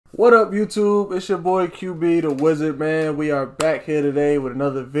What up, YouTube? It's your boy QB, the Wizard, man. We are back here today with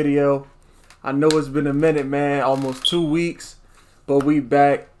another video. I know it's been a minute, man, almost 2 weeks, but we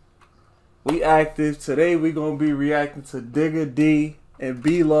back. We active. Today we gonna be reacting to Digga D and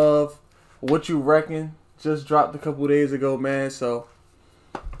BLOVE. What you reckon? Just dropped a couple days ago, man. So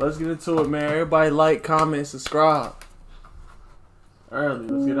let's get into it, man. Everybody like, comment, subscribe. Early,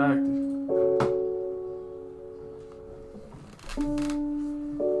 let's get active.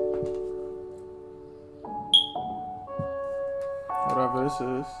 Whatever this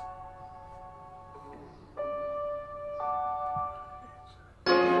is.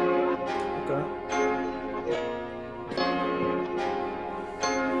 Okay.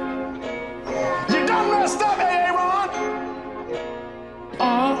 You done messed up, Aaron!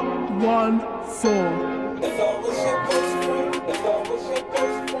 R14.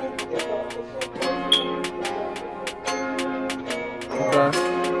 Okay.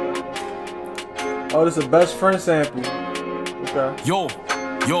 Oh, this is a Bestfriend sample. Okay. Yo.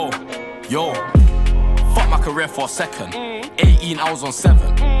 Fuck my career for a second. 18 hours on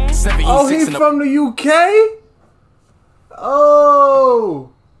 7. 17, Oh, 6 he in the from the UK?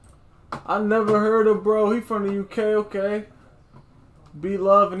 Oh, I never heard of bro. He from the UK, okay.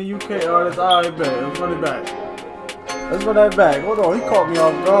 BLOVE in the UK artist. Alright, bet. Let's run it back. Let's run that back. Hold on, he caught me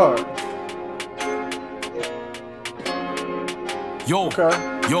off guard. Yo.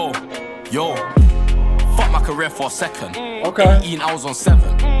 Fuck my career for a second. Okay. 18 hours on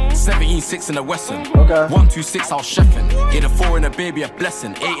 7. 17, 6 in the Western. Okay. 1, 2, 6, I was chefing. Get a 4 in a baby, a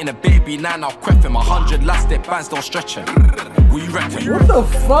blessing. 8 in a baby, 9 I'll creffing. 100 last day bands don't stretching. What you reckon? What the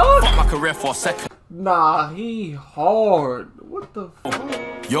fuck? Fuck my career for a second. Nah, he hard. What the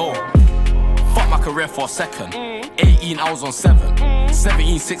fuck? Yo. Fuck my career for a second. 18 hours on 7.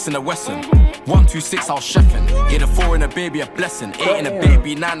 17, 6 in the Western. 1, 2, 6, I was chefing. Get a 4 in a baby, a blessing. 8 in a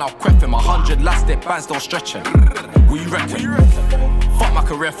baby, 9 I'll creffing. 100 last day bands don't stretching. What you reckon? Fuck my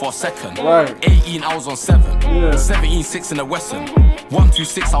career for a second. Right. 18 hours on 7. Yeah. 17, 6 in the Western. 1, 2,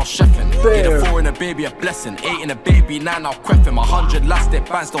 6, I was chefing. Get a 4 in a baby, a blessing. 8 in a baby, 9 I'll creffing. 100 last day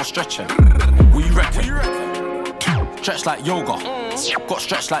bands don't stretching. What you reckon? Stretch like yoga, got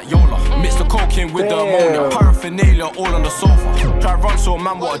stretched like Yola. Mix the cocaine with the ammonia, paraphernalia all on the sofa. Try run so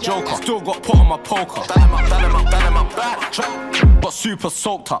man, what a joker. Still got put on my poker. Done him up, got super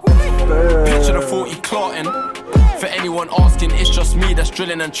soaked up. Picture the 40 clotting. For anyone asking, it's just me that's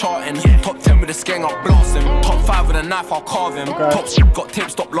drilling and charting. Top 10 with the skeng, I'll blast him. Top 5 with a knife, I'll carve him. Top 6 got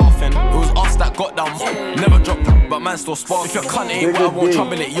tips, stop laughing. It was us that got down. Never dropped, but man still sparks. If your cunt ain't well, I won't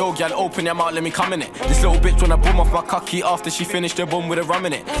trouble it. Yo, gal, open your mouth, let me come in it. This little bitch wanna boom off my cocky after she finished the boom with a rum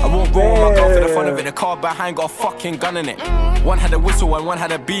in it. I won't go on my gun for the fun of it. The car behind got a fucking gun in it. One had a whistle and one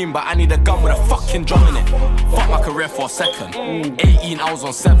had a beam, but I need a gun with a fucking drum in it. Fuck my career for a second. 18 hours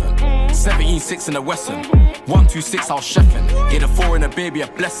on 7. 17, 6 in the Western. 1, 2, 6, I was chefing. Get a 4 in a baby, a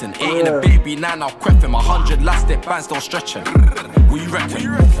blessing. 8 in a baby, 9 I'll creffing. 100 last day bands don't stretching. What you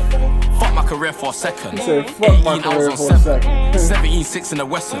reckon? Fuck my career for a second. 18 hours on 7. 17, 6 in the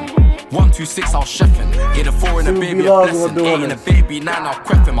Western. 1, 2, 6, I was chefing. Get a 4 in a baby, a blessing. 8 in a baby, 9 I'll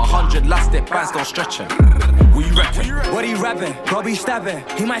creffing. 100 last day bands don't stretching. What you reckon? What he rapping? Bro be stabbing.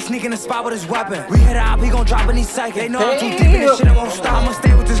 He might sneak in the spot with his weapon. We hit out, he gon' drop and he psychic. They know I'm too deep in this shit, I won't stop. I'ma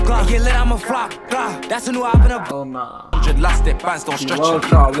stay with this Glock. Get lit, I'ma flock. That's a new album. Oh nah. 100 last day bands don't stretch. Love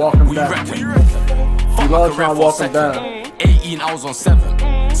trying to walk him down. Fuck my career for a second. 18 hours on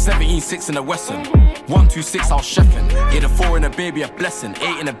 7. 17, 6 in the Western. 1, 2, 6, I was chefing. Get a 4 in a baby, a blessing.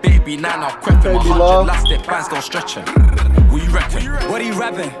 8 in a baby, 9 I'll creffing. 100 last day bands don't stretching. What you reckon? What he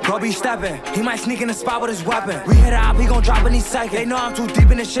rapping? Bro be stabbing. He might sneak in the spot with his weapon. We hit out, he gon' drop and he psychic. They know I'm too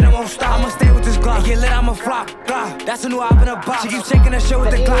deep in this shit, I won't stop. I'ma stay with this Glock. Get lit, I'ma flock. That's a new album in a box. She keeps shaking that shit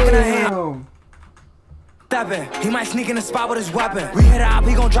with the Glock in her hand. He might sneak in the spot with his weapon. We hit out,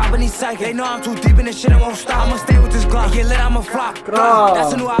 he gon' drop and he psychic. They know I'm too deep in this shit, I won't stop. I'ma stay with this Glock. Get lit, I'ma flock.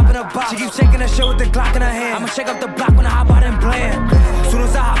 That's a new album in a box. She keeps shaking that shit with the Glock in her hand. I'ma shake up the block when I hop out and bland. Soon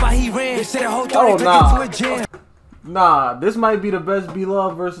as I hop out, he ran. They said the whole thought he took it to a jam. Nah, this might be the best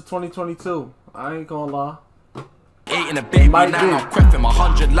BLOVE versus 2022. I ain't gonna lie. 8 in a baby, 9 I'll creffing.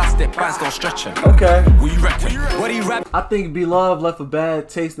 100 last day bands don't stretching. Okay. What you reckon? What he rap? I think BLOVE left a bad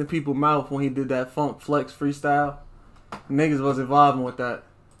taste in people's mouth when he did that Funk Flex freestyle. Niggas wasn't vibing with that.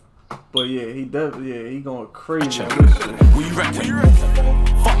 But yeah, he definitely, he going crazy. What you reckon?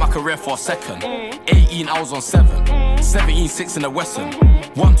 Fuck my career for a second. 18 hours on 7. 17, 6 in the Western.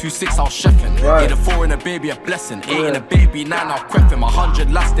 126, I was chefing. Right. 8 and 4 and a baby, a blessing. 8 and a baby, 9, I'll crep him. 100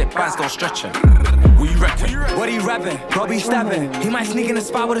 elastic bands, don't stretch him. What you reckon? What he rapping? Bro be stepping. He might sneak in the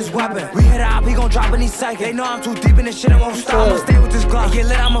spot with his weapon. We hit it up, he gon' drop any psychic. They know I'm too deep in this shit, I won't stop. I'ma stay with this Glock. Get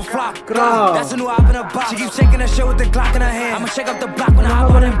lit, I'ma flop. That's a new op in a box. She keep shaking that shit with the Glock in her hand. I'ma shake up the block when I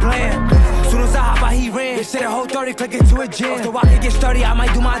hop on and bland. Soon as I hop out, he ran. They said a whole 30, click it to a jam. If the walk gets 30, I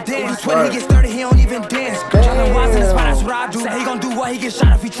might do my dance. When he gets 30, he don't even dance. Dropping watts in the spot, that's what I do. Said he gon' do what, he get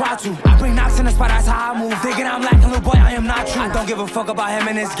shot if he try to. I bring knocks in the spot, that's how I move. Thinking I'm lacking, little boy, I am not true. I don't give a fuck about him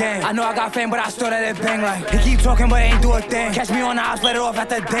in this game. I know I got fame, but I still let it bang like. He keep talking, but ain't do a thing. Catch me on the house, let it off at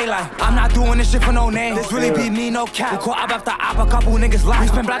the daylight. I'm not doing this shit for no name. This really be me, no cap. We call op after op, a couple niggas lie. We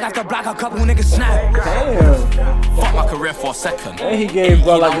spin block after block, a couple niggas snap. Damn. Fuck my career for a second. And he gave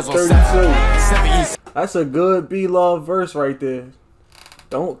bro like a 32. 17. That's a good BLOVE verse right there.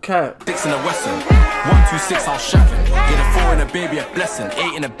 Don't cap. 6 in the Western. 126, I was chefing. 8 and 4 and a baby, a blessing.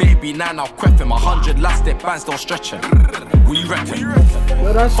 8 and a baby, 9, I'll crep him. 100 elastic bands, don't stretch him. What you reckon?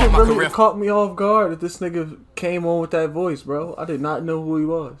 Well, that shit really caught me off guard that this nigga came on with that voice, bro. I did not know who he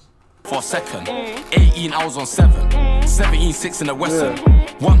was. For a second. 18, I was on 7. 17, 6 in the Western.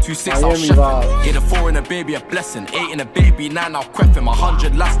 126, I was chefing. 8 and 4 and a baby, a blessing. 8 and a baby, 9, I'll crep him.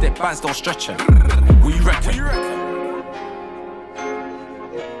 100 elastic bands, don't stretch him. What you reckon?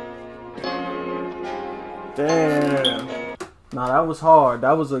 Damn. Nah, that was hard.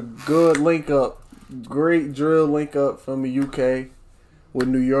 That was a good link up. Great drill link up from the UK with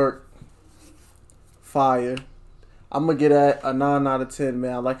New York. Fire. I'm going to get that a 9 out of 10,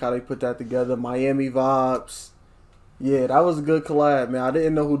 man. I like how they put that together. Miami vibes. Yeah, that was a good collab, man. I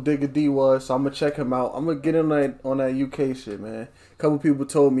didn't know who Digga D was, so I'm going to check him out. I'm going to get on that UK shit, man. A couple people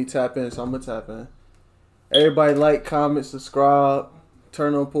told me tap in, so I'm going to tap in. Everybody like, comment, subscribe.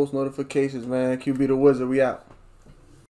 Turn on post notifications, man. QB the Wizard, we out.